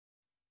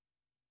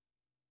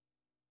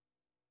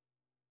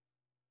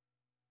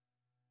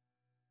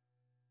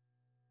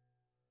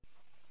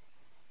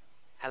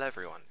Hello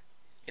everyone.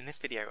 In this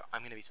video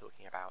I'm going to be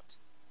talking about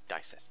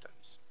dice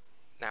systems.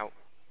 Now,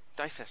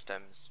 dice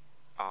systems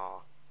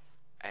are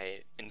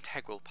an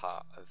integral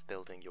part of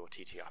building your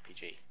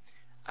TTRPG,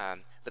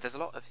 but there's a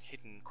lot of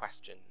hidden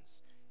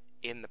questions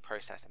in the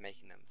process of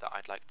making them that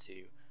I'd like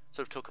to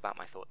sort of talk about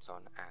my thoughts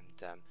on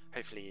and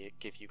hopefully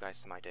give you guys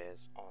some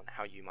ideas on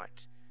how you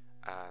might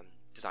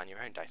design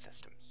your own dice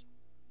systems.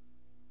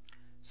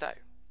 So,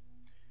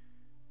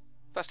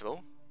 first of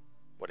all,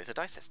 what is a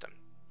dice system?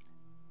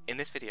 In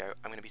this video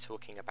I'm going to be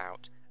talking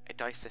about a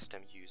dice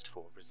system used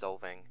for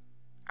resolving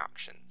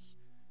actions.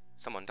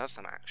 Someone does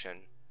some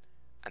action,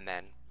 and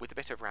then with a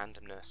bit of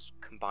randomness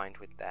combined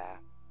with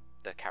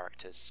the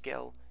character's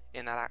skill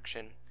in that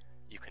action,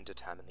 you can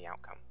determine the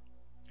outcome.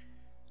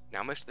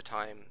 Now most of the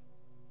time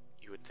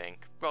you would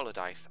think, roll a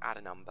dice, add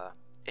a number,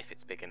 if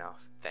it's big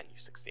enough then you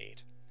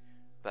succeed.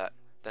 But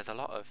there's a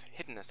lot of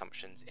hidden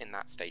assumptions in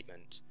that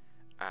statement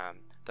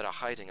that are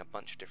hiding a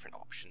bunch of different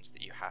options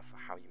that you have for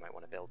how you might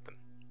want to build them.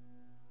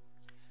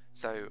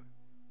 So,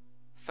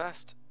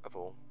 first of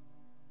all,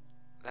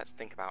 let's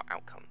think about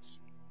outcomes,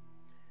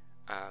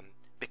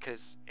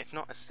 because it's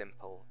not as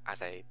simple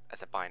as a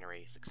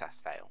binary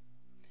success-fail.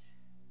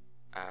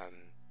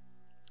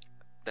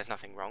 There's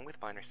nothing wrong with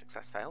binary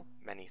success-fail.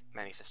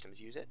 Many systems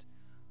use it,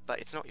 but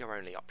it's not your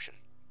only option.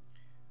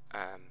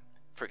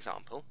 For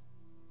example,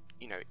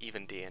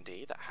 even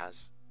D&D that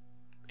has,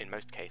 in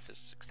most cases,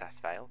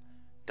 success-fail,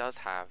 does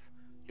have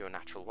your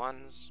natural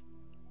ones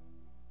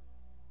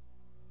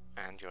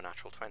and your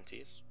natural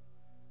 20s,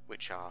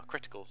 which are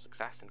critical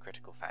success and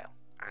critical fail,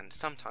 and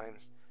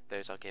sometimes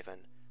those are given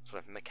sort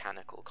of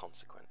mechanical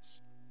consequence.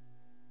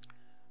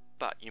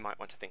 But you might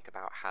want to think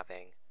about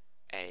having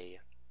a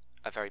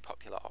very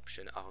popular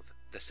option of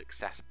the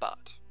success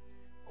but,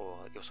 or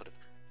your sort of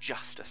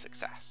just a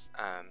success.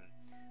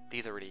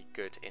 These are really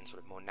good in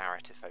sort of more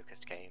narrative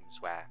focused games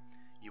where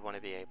you want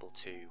to be able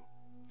to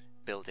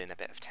build in a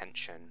bit of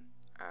tension.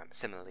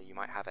 Similarly, you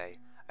might have a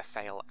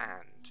fail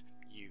and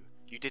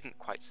you didn't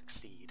quite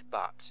succeed,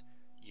 but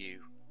you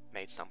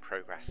made some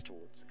progress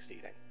towards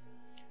succeeding.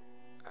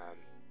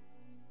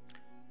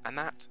 And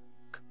that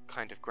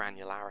kind of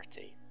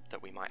granularity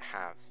that we might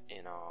have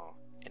in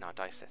our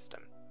dice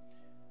system,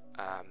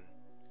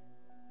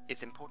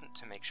 it's important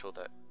to make sure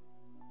that,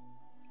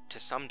 to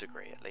some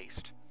degree at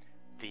least,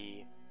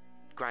 the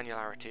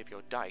granularity of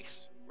your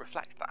dice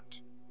reflect that.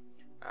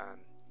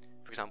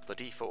 For example,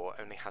 the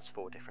D4 only has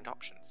 4 different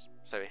options.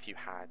 So if you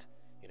had,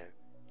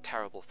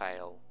 terrible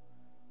fail,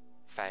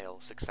 fail,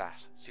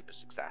 success, super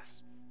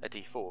success, a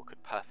D4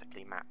 could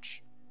perfectly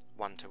match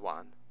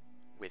 1-to-1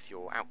 with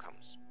your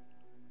outcomes.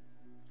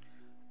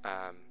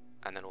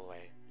 And then all the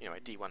way, a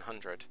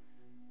D100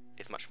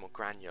 is much more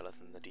granular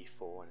than the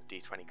D4, and a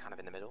D20 kind of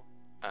in the middle.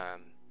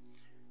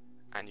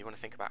 And you want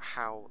to think about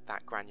how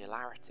that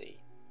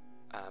granularity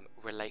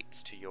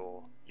relates to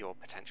your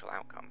potential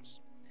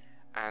outcomes.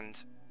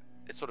 And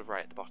it's sort of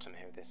right at the bottom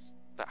here,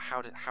 but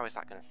how is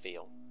that going to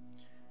feel?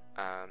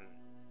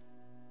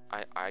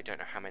 I don't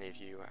know how many of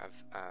you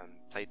have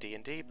played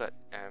D&D, but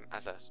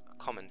as a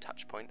common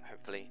touch point,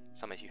 hopefully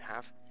some of you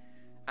have.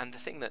 And the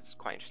thing that's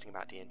quite interesting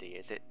about D&D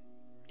is it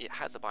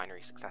has a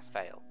binary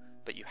success-fail,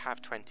 but you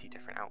have 20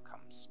 different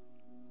outcomes,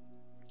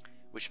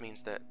 which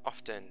means that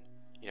often,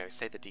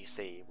 say the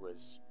DC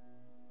was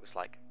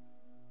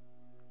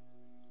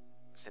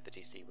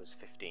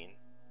 15,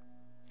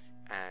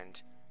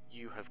 and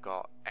you have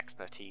got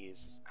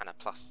expertise and a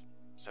plus,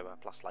 so a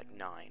plus like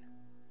 9.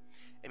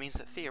 It means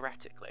that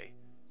theoretically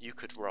you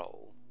could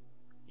roll,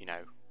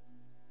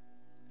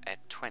 a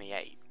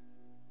 28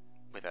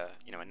 with a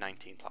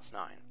 19 plus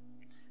 9,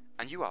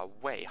 and you are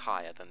way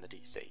higher than the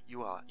DC.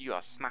 You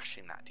are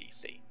smashing that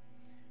DC.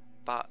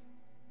 But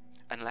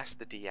unless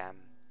the DM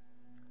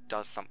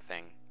does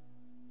something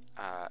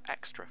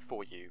extra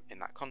for you in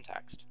that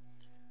context,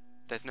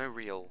 there's no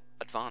real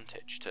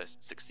advantage to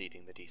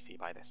succeeding the DC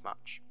by this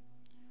much.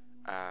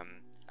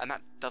 And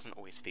that doesn't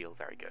always feel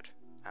very good.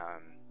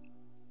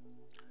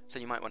 So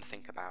you might want to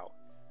think about,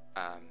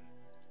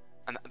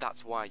 and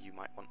that's why you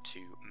might want to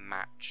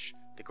match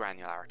the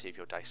granularity of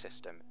your dice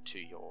system to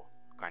your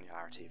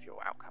granularity of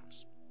your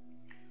outcomes.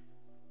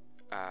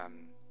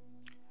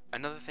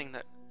 Another thing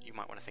that you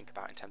might want to think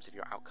about in terms of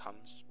your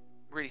outcomes,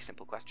 really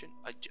simple question,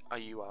 are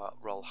you a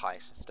roll high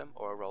system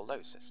or a roll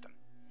low system?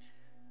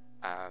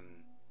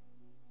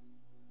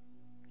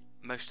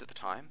 Most of the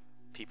time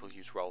people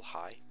use roll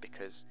high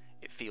because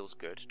it feels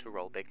good to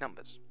roll big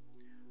numbers,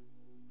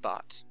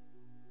 but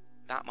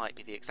that might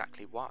be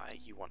exactly why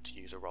you want to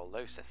use a roll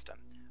low system.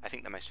 I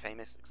think the most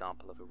famous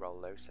example of a roll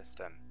low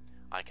system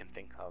I can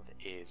think of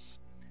is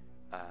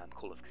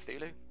Call of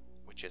Cthulhu,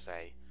 which is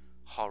a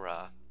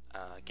horror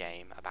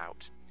game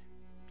about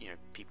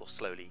people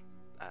slowly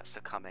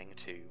succumbing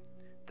to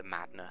the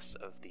madness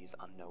of these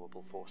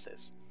unknowable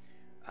forces.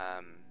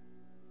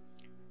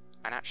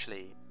 And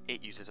actually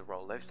it uses a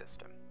roll low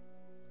system.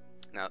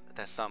 Now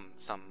there's some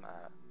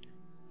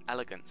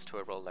elegance to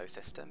a roll low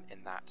system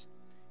in that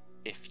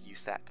if you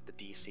set the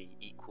DC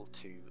equal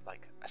to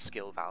like a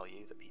skill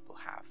value that people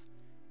have,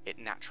 it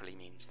naturally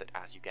means that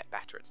as you get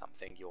better at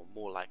something, you're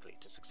more likely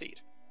to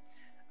succeed,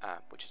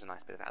 which is a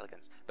nice bit of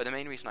elegance. But the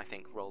main reason I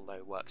think roll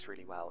low works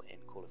really well in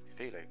Call of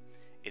Cthulhu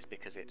is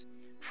because it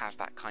has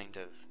that kind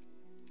of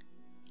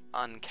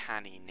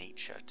uncanny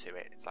nature to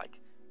it. It's like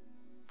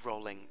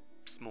rolling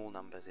small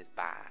numbers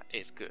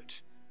is good,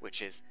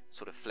 which is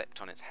sort of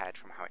flipped on its head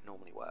from how it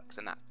normally works,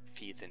 and that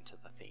feeds into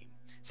the theme.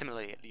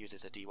 Similarly, it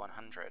uses a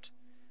D100,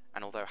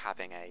 and although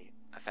having a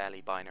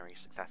fairly binary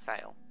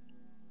success-fail,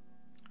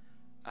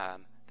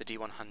 the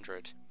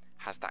D100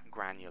 has that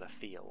granular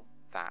feel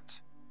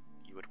that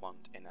you would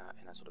want in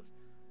a sort of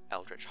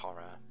eldritch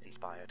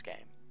horror-inspired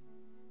game.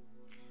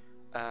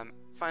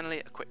 Finally,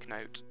 a quick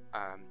note,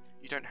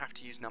 you don't have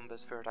to use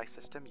numbers for a dice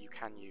system, you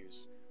can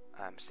use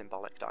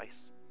symbolic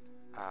dice.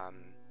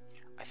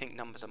 I think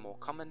numbers are more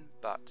common,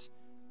 but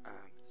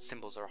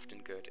symbols are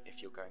often good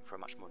if you're going for a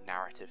much more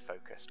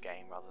narrative-focused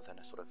game rather than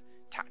a sort of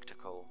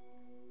tactical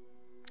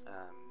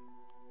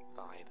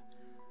vibe.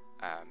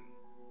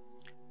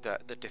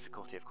 The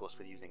difficulty, of course,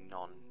 with using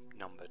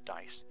non-numbered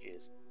dice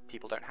is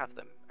people don't have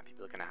them, and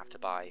people are going to have to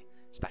buy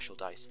special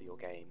dice for your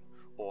game,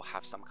 or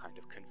have some kind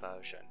of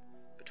conversion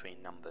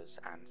between numbers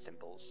and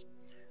symbols.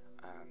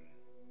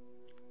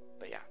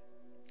 But yeah.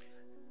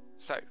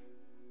 So,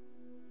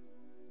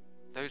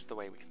 those are the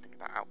way we can think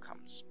about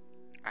outcomes.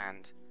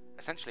 And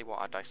essentially what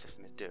our dice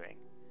system is doing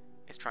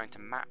is trying to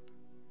map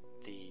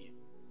the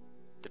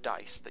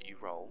dice that you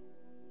roll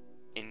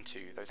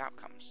into those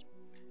outcomes.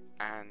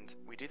 And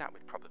we do that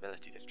with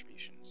probability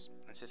distributions.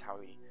 This is how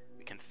we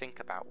can think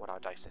about what our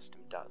dice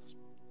system does.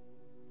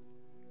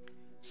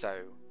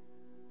 So,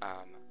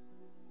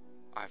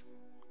 I've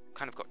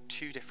kind of got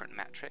two different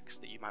metrics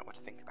that you might want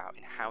to think about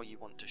in how you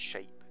want to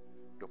shape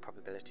your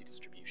probability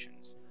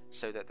distributions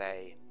so that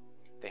they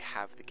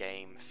have the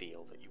game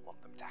feel that you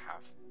want them to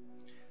have.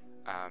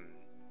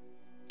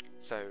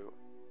 So,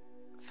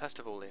 first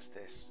of all is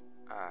this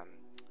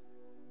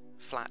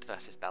flat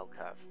versus bell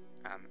curve,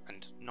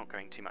 and not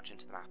going too much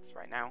into the maths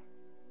right now.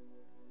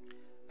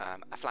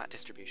 A flat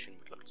distribution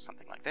would look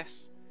something like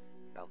this,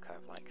 bell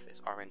curve like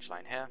this orange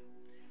line here,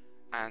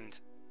 and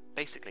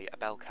basically a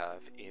bell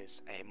curve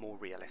is a more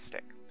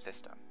realistic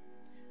system.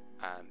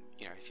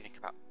 You know, if you think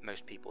about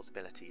most people's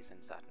abilities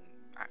in certain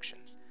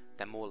actions,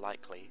 they're more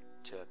likely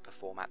to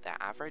perform at their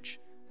average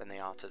than they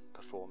are to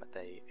perform at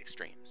the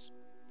extremes.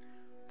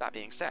 That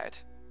being said,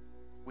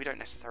 we don't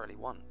necessarily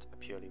want a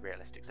purely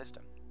realistic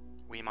system.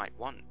 We might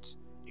want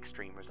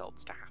extreme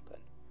results to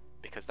happen,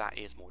 because that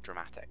is more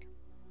dramatic.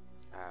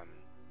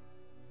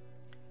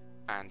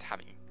 And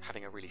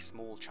having a really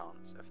small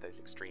chance of those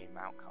extreme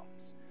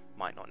outcomes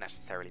might not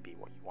necessarily be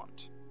what you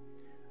want.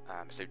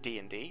 So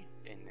D&D,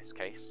 in this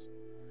case,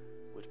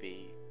 would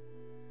be...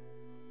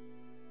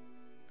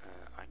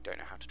 I don't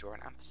know how to draw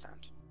an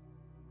ampersand.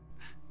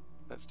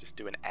 Let's just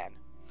do an N.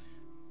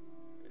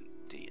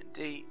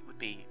 D&D would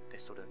be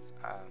this sort of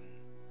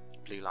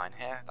blue line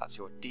here. That's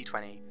your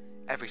D20.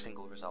 Every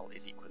single result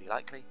is equally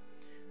likely.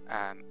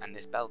 And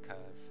this bell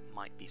curve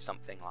might be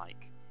something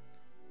like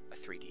a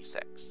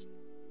 3d6,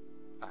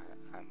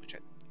 which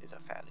is a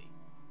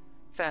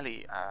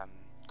fairly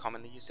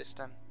commonly used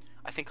system.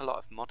 I think a lot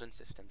of modern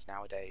systems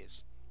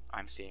nowadays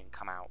I'm seeing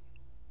come out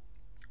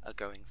are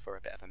going for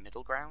a bit of a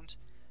middle ground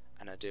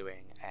and are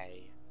doing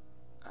a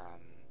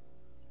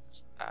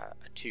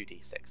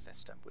 2d6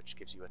 system, which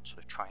gives you a sort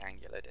of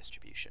triangular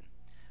distribution,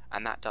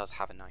 and that does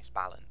have a nice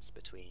balance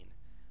between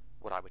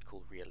what I would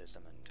call realism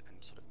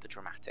and sort of the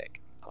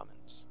dramatic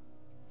elements.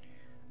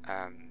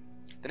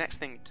 The next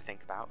thing to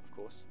think about, of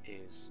course,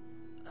 is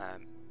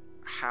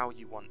how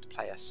you want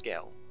player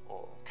skill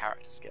or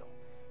character skill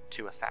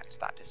to affect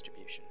that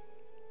distribution.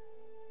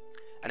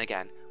 And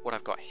again, what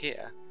I've got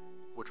here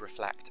would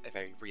reflect a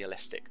very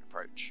realistic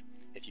approach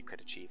if you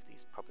could achieve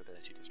these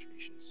probability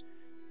distributions.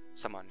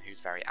 Someone who's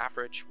very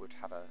average would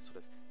have a sort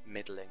of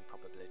middling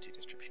probability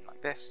distribution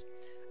like this,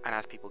 and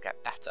as people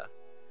get better,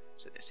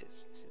 so this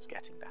is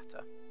getting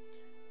better,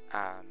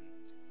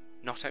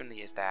 not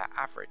only is their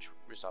average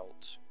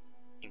result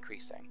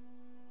increasing,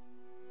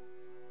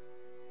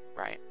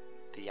 right,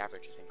 the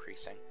average is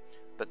increasing,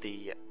 but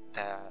the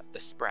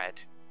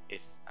spread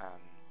is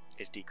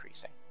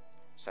decreasing.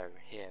 So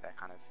here they're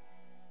kind of,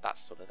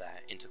 that's sort of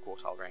their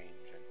interquartile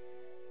range, and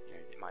you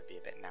know, it might be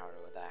a bit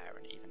narrower there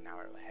and even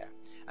narrower here.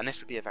 And this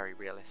would be a very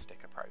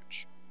realistic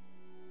approach,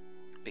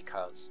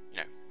 because, you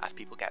know, as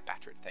people get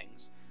better at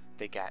things,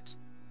 they get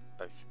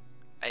both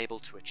able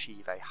to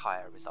achieve a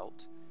higher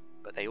result,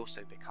 but they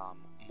also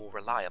become more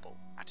reliable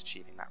at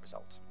achieving that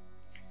result.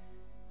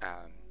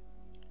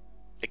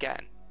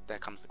 Again, there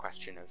comes the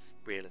question of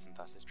realism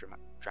versus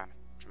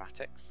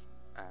dramatics.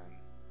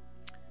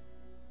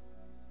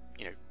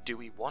 You know, do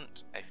we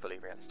want a fully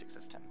realistic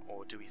system,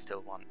 or do we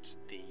still want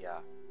the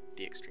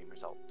extreme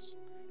results?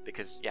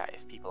 Because yeah,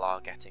 if people are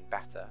getting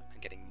better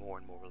and getting more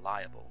and more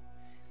reliable,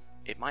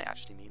 it might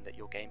actually mean that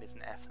your game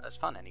isn't as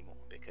fun anymore,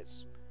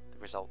 because the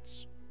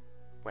results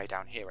way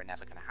down here are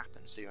never going to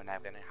happen. So you're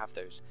never going to have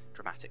those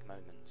dramatic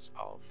moments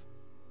of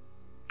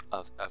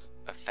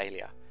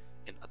failure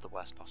at the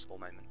worst possible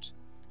moment,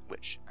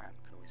 which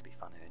can always be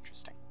fun and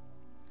interesting.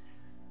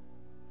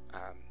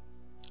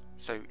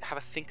 So have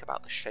a think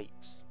about the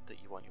shapes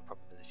that you want your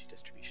probability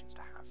distributions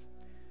to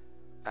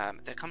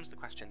have. There comes the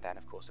question then,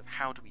 of course, of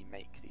how do we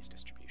make these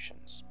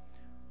distributions?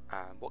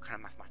 What kind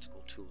of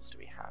mathematical tools do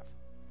we have?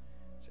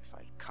 So if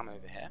I come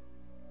over here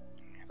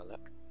and have a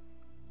look,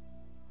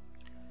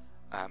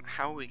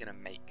 how are we going to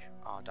make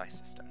our dice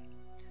system?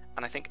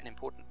 And I think an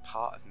important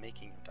part of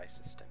making your dice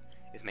system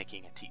is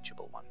making a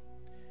teachable one.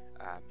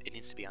 It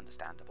needs to be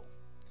understandable.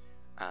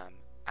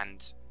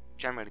 And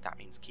generally that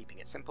means keeping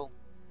it simple,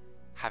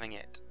 having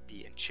it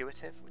be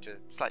intuitive, which are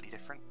slightly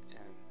different.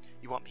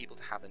 You want people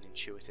to have an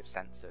intuitive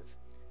sense of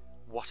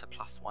what a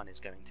 +1 is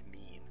going to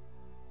mean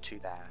to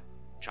their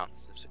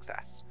chances of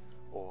success,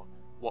 or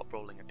what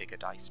rolling a bigger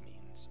dice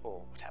means,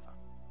 or whatever.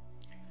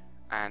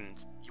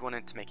 And you want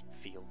it to make it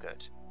feel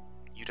good.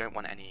 You don't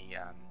want any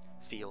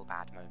feel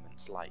bad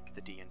moments like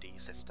the D&D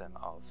system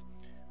of,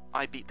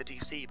 I beat the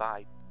DC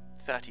by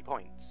 30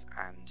 points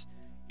and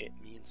it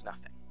means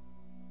nothing.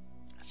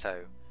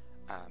 So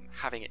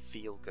having it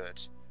feel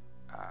good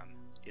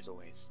is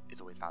always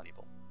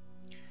valuable.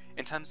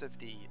 In terms of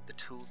the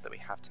tools that we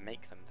have to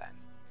make them then,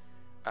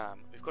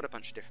 we've got a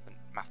bunch of different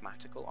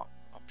mathematical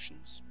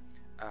options.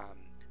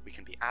 We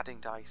can be adding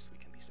dice, we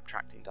can be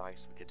subtracting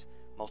dice, we could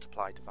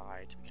multiply,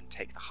 divide, we can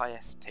take the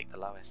highest, take the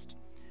lowest.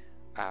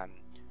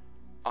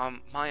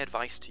 My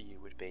advice to you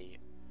would be,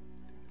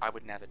 I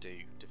would never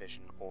do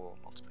division or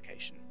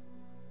multiplication.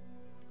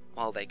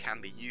 While they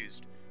can be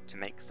used to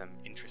make some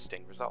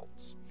interesting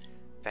results,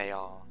 they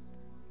are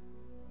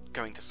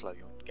going to slow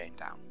your game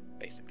down,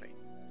 basically.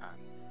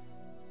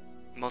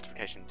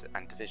 Multiplication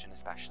and division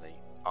especially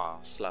are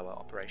slower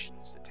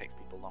operations. It takes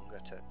people longer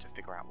to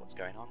figure out what's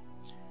going on,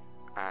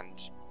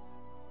 and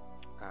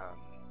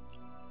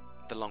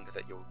the longer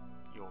that your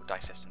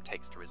dice system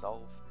takes to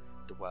resolve,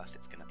 the worse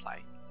it's going to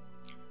play.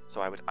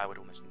 So I would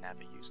almost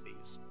never use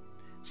these.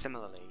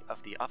 Similarly,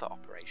 of the other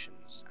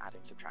operations,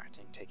 adding,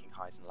 subtracting, taking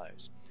highs and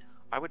lows,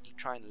 I would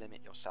try and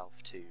limit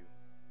yourself to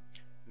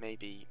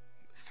maybe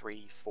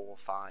 3, 4,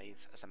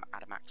 5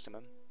 at a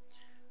maximum,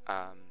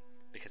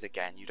 because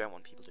again, you don't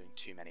want people doing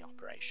too many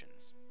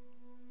operations.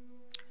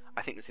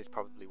 I think this is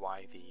probably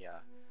why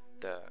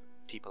the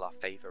people are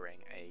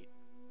favouring a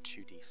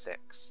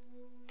 2d6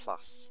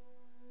 plus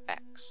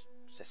x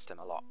system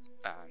a lot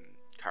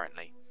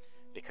currently,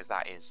 because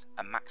that is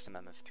a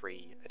maximum of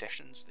 3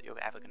 additions that you're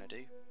ever going to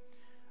do.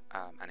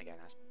 And again,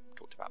 as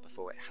talked about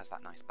before, it has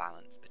that nice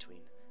balance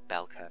between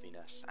bell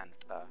curviness and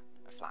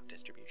a flat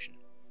distribution.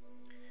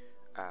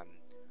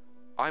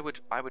 I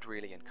would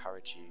really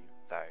encourage you,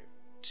 though,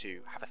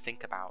 to have a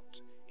think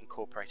about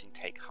incorporating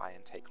take high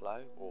and take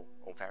low, or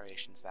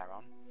variations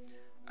thereon,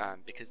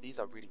 because these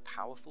are really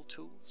powerful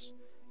tools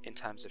in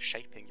terms of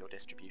shaping your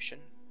distribution.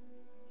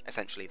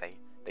 Essentially,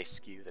 they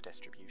skew the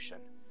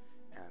distribution.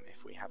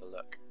 If we have a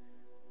look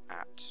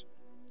at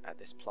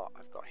this plot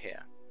I've got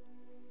here,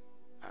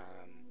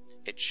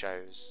 it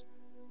shows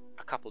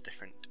a couple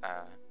different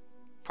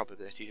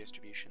probability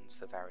distributions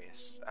for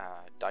various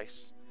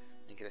dice.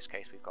 I think in this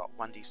case we've got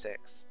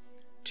 1d6,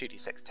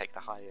 2d6 take the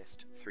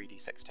highest,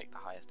 3d6 take the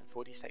highest, and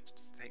 4d6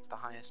 take the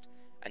highest,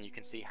 and you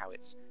can see how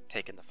it's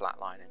taken the flat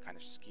line and kind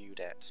of skewed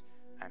it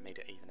and made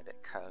it even a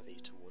bit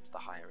curvy towards the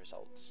higher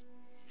results.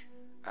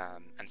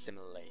 And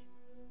similarly,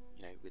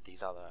 you know, with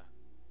these other,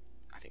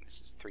 I think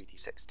this is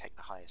 3d6 take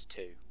the highest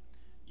too,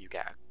 you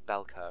get a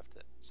bell curve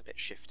that's a bit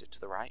shifted to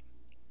the right,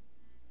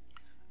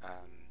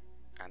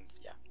 and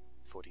yeah,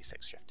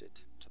 4d6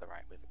 shifted to the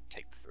right with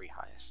take the 3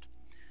 highest.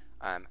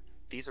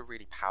 These are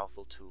really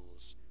powerful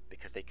tools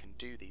because they can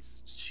do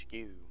these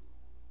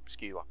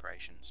skew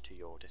operations to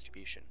your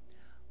distribution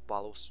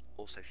while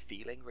also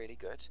feeling really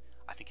good.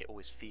 I think it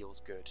always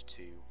feels good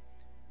to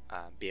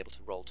be able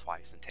to roll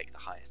twice and take the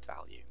highest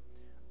value,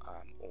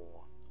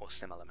 or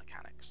similar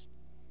mechanics.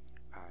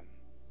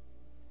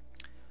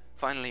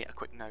 Finally, a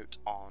quick note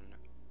on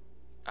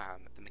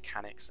the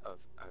mechanics of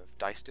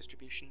dice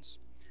distributions.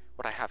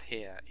 What I have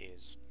here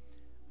is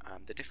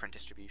the different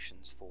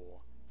distributions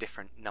for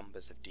different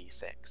numbers of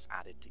d6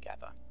 added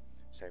together.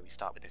 So we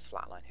start with this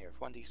flat line here of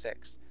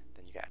 1d6,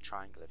 then you get a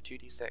triangle of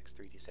 2d6,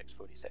 3d6,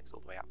 4d6, all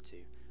the way up to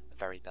a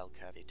very bell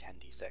curvy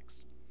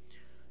 10d6.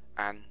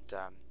 And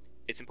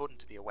it's important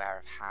to be aware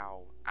of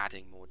how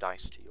adding more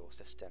dice to your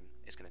system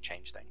is going to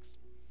change things.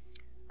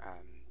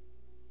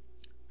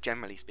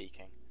 Generally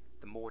speaking,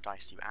 the more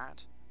dice you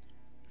add,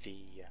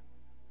 the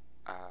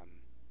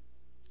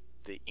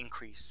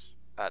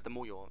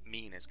more your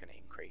mean is going to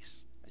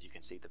increase. As you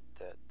can see,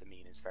 the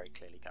mean is very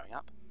clearly going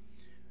up.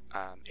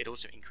 It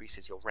also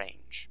increases your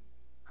range.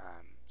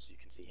 So you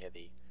can see here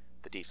the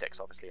d6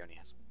 obviously only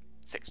has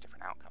 6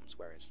 different outcomes,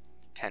 whereas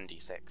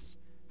 10d6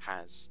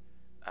 has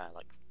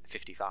like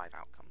 55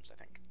 outcomes, I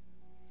think.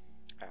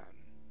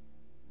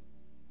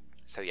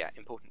 So yeah,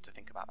 important to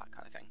think about that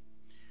kind of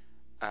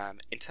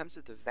thing. In terms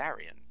of the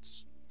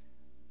variance,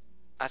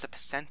 as a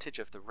percentage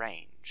of the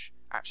range,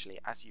 actually,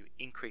 as you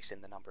increase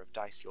in the number of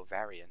dice, your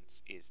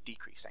variance is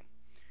decreasing.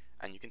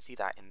 And you can see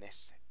that in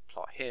this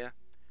plot here.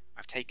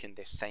 I've taken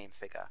this same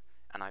figure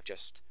and I've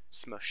just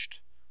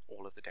smushed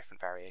all of the different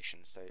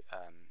variations, so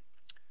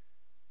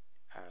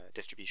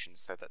distributions,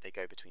 so that they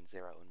go between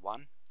 0 and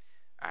 1,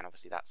 and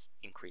obviously that's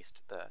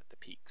increased the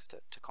peaks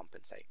to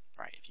compensate,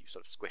 right? If you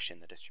sort of squish in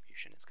the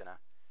distribution, it's gonna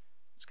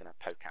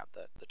poke out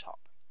the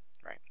top,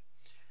 right?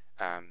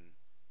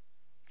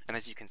 And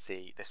as you can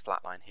see, this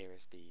flat line here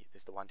is the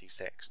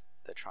 1d6.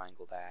 The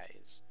triangle there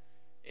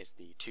is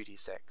the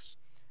 2d6,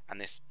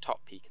 and this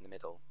top peak in the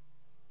middle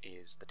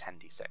is the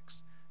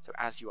 10d6. So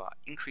as you are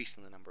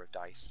increasing the number of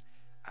dice,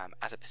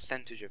 as a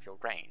percentage of your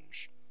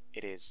range,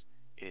 it is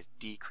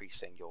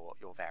decreasing your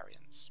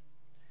variance.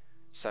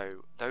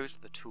 So those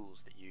are the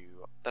tools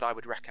that I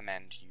would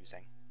recommend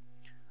using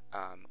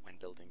when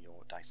building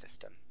your dice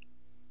system.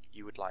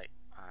 You would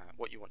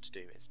what you want to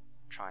do is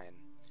try and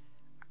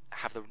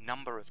have the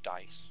number of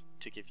dice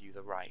to give you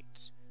the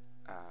right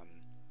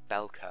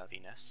bell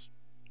curviness.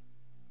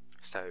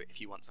 So if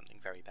you want something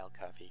very bell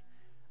curvy,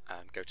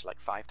 go to like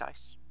 5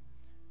 dice.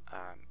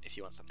 If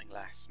you want something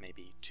less,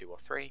 maybe 2 or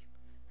 3,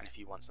 and if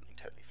you want something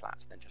totally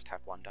flat, then just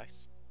have 1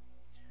 dice.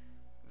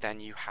 Then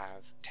you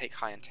have take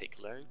high and take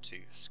low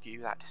to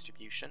skew that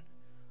distribution.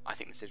 I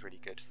think this is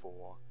really good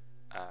for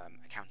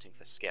accounting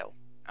for skill.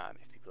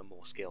 If people are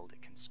more skilled,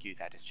 it can skew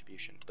their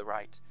distribution to the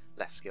right,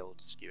 less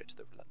skilled, skew it to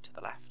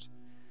the left.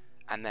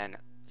 And then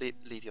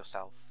leave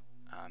yourself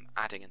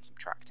adding and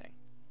subtracting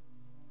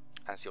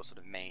as your sort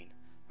of main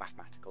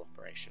mathematical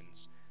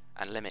operations,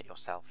 and limit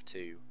yourself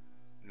to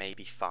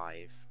maybe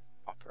 5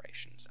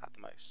 operations at the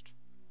most.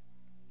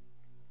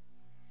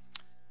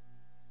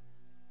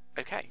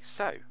 Okay,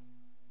 so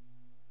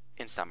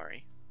in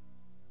summary,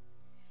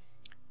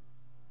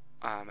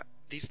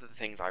 these are the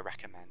things I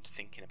recommend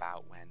thinking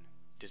about when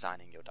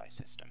designing your dice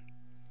system.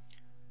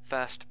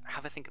 First,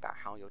 have a think about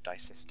how your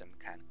dice system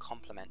can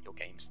complement your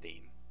game's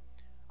theme.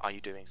 Are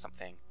you doing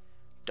something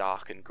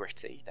dark and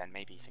gritty? Then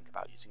maybe think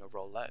about using a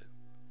roll low,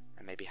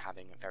 and maybe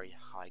having a very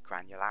high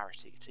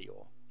granularity to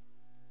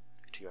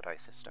your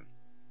dice system.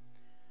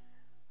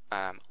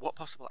 What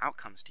possible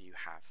outcomes do you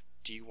have?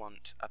 Do you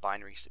want a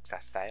binary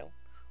success fail,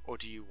 or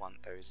do you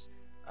want those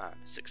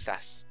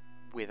success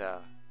with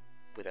a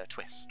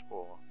twist,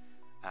 or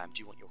do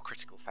you want your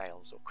critical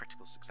fails or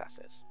critical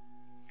successes?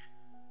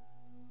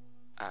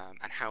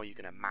 And how are you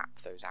going to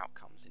map those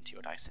outcomes into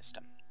your dice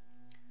system?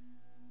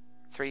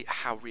 3,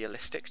 how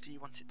realistic do you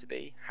want it to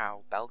be?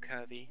 How bell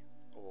curvy,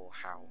 or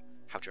how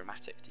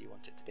dramatic do you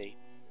want it to be?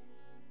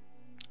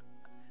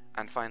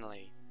 And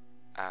finally,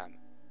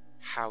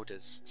 how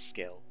does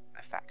skill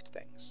affect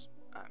things?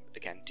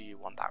 Again, do you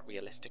want that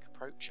realistic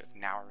approach of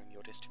narrowing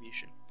your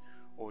distribution,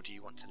 or do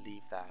you want to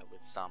leave there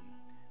with some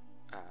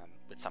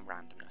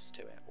randomness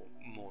to it, or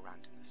more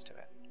randomness to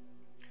it?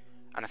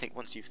 And I think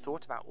once you've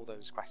thought about all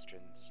those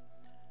questions,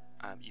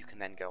 you can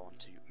then go on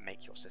to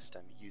make your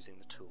system using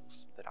the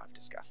tools that I've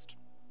discussed.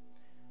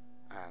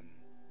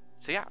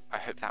 So yeah, I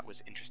hope that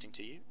was interesting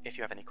to you. If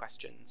you have any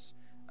questions,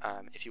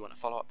 if you want a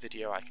follow-up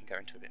video, I can go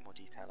into a bit more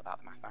detail about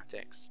the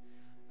mathematics.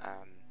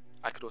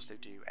 I could also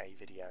do a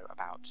video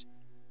about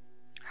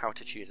how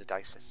to choose a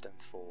dice system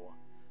for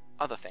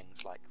other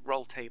things like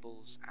roll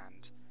tables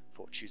and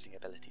for choosing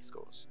ability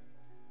scores.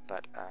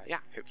 But yeah,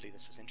 hopefully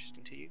this was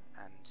interesting to you,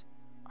 and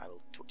I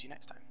will talk to you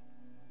next time.